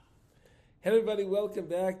Hey everybody, welcome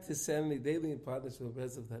back to Sanity Daily in partnership with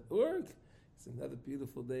Breslov.org. It's another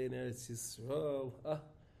beautiful day in Eretz Yisrael.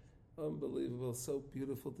 Unbelievable, so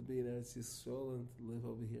beautiful to be in Eretz Yisrael and to live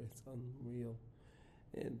over here. It's unreal.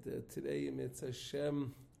 And today, Mitzvah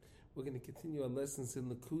Hashem, we're going to continue our lessons in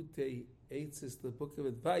Likutey, Eitzos, the book of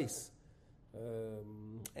advice. We're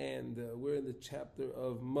in the chapter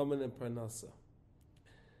of Mammon and Parnasa.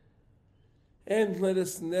 And let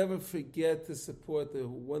us never forget to support the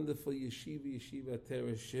wonderful Yeshiva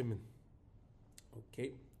Terah Shimon.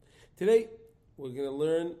 Okay. Today, we're going to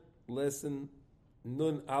learn lesson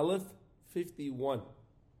Nun Aleph 51.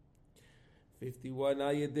 51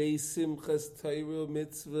 Ayadei Simchas Torah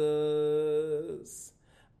Mitzvahs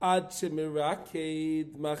Ad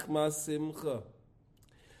Shemiraked Machmas Simcha.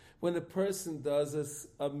 When a person does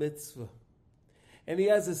a mitzvah, and he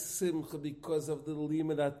has a simcha because of the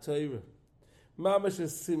limud HaTorah, Mamash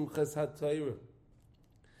Simchas HaTorah.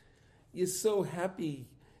 You're so happy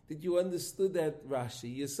that you understood that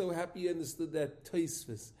Rashi. You're so happy you understood that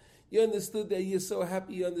Tosfos. You understood that. You're so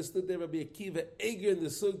happy you understood that Rabbi Akiva Eger in the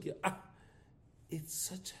Sugya. It's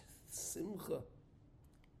such a simcha.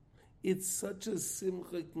 It's such a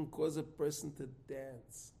simcha it can cause a person to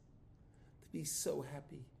dance, to be so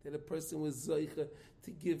happy that a person was zeicha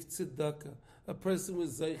to give tzedakah, a person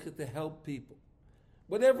was zeicha to help people.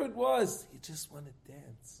 Whatever it was, you just want to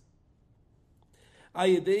dance.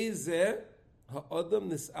 Ayadei zeh ha'adam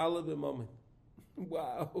nis'ala b'mammon.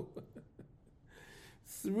 Wow.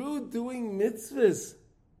 Through doing mitzvahs,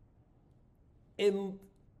 in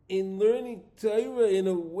learning Torah in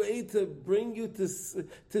a way to bring you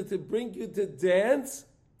to bring you to dance,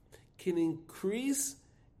 can increase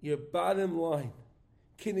your bottom line,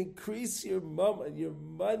 can increase your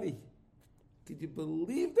money. Could you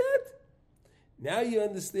believe that? Now you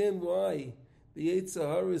understand why the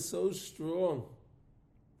Eitzos is so strong.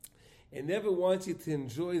 It never wants you to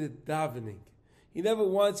enjoy the davening. He never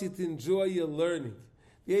wants you to enjoy your learning.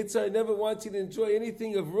 The Eitzos never wants you to enjoy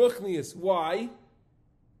anything of ruchnius. Why?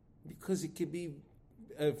 Because it can be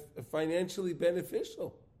financially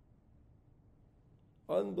beneficial.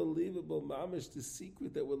 Unbelievable, mamish, the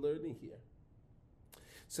secret that we're learning here.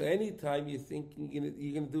 So anytime you're thinking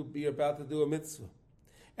you're about to do a mitzvah,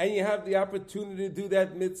 and you have the opportunity to do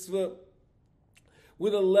that mitzvah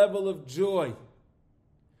with a level of joy,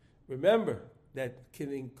 remember that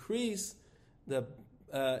can increase the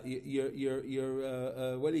your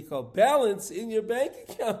what do you call balance in your bank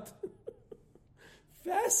account.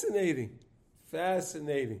 Fascinating. So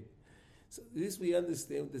this we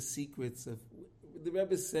understand the secrets of. The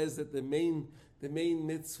Rebbe says that the main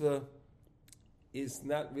mitzvah is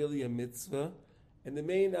not really a mitzvah, and the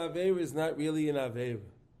main aveira is not really an aveira.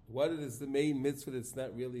 What is the main mitzvah that's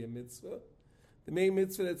not really a mitzvah? The main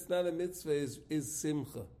mitzvah that's not a mitzvah is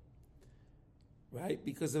simcha. Right?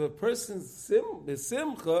 Because if a person's simcha,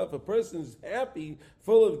 if a person's happy,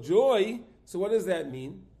 full of joy, so what does that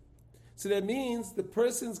mean? So that means the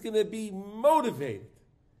person's going to be motivated.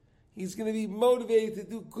 He's going to be motivated to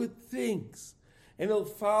do good things. And he'll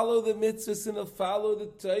follow the mitzvahs and he'll follow the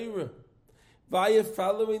Torah. Via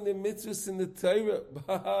following the mitzvahs and the Torah,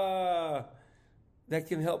 that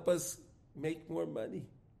can help us make more money.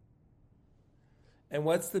 And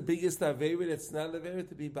what's the biggest aveira that's not aveira?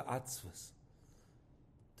 To be ba'atzvus,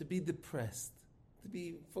 to be depressed, to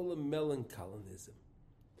be full of melancholism.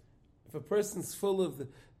 If a person's full of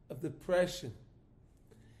depression,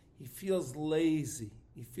 he feels lazy,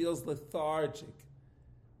 he feels lethargic,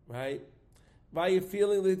 right? By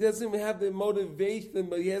feeling that he doesn't even have the motivation,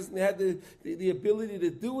 but he hasn't had the ability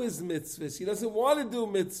to do his mitzvahs. He doesn't want to do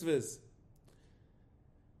mitzvahs.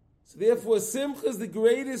 So therefore, simcha is the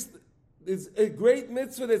greatest. It's a great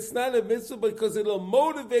mitzvah that's not a mitzvah because it'll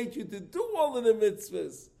motivate you to do all of the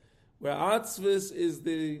mitzvahs. Where atzvus is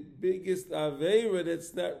the biggest aveira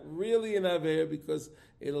that's not really an aveira because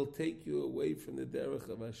it'll take you away from the derech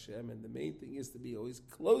of Hashem. And the main thing is to be always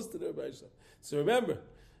close to the Rebbe Hashem. So remember,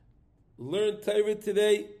 learn Torah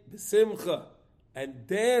today, b'simcha, and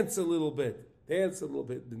dance a little bit. In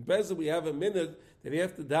Breslov, we have a minute that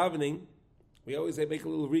after davening, we always make a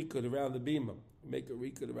little rikud around the bima. Make a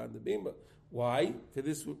rikud around the bima. Why? For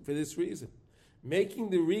this reason.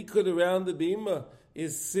 Making the rikud around the bima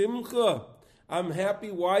is simcha. I'm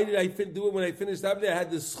happy. Why did I do it when I finished davening? I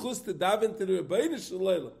had the schus to daven to the Rebbeinu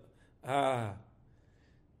Shalom.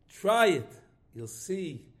 Try it. You'll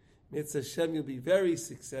see. Mitzvah Hashem, you'll be very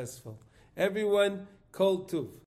successful. Everyone, kol tuv.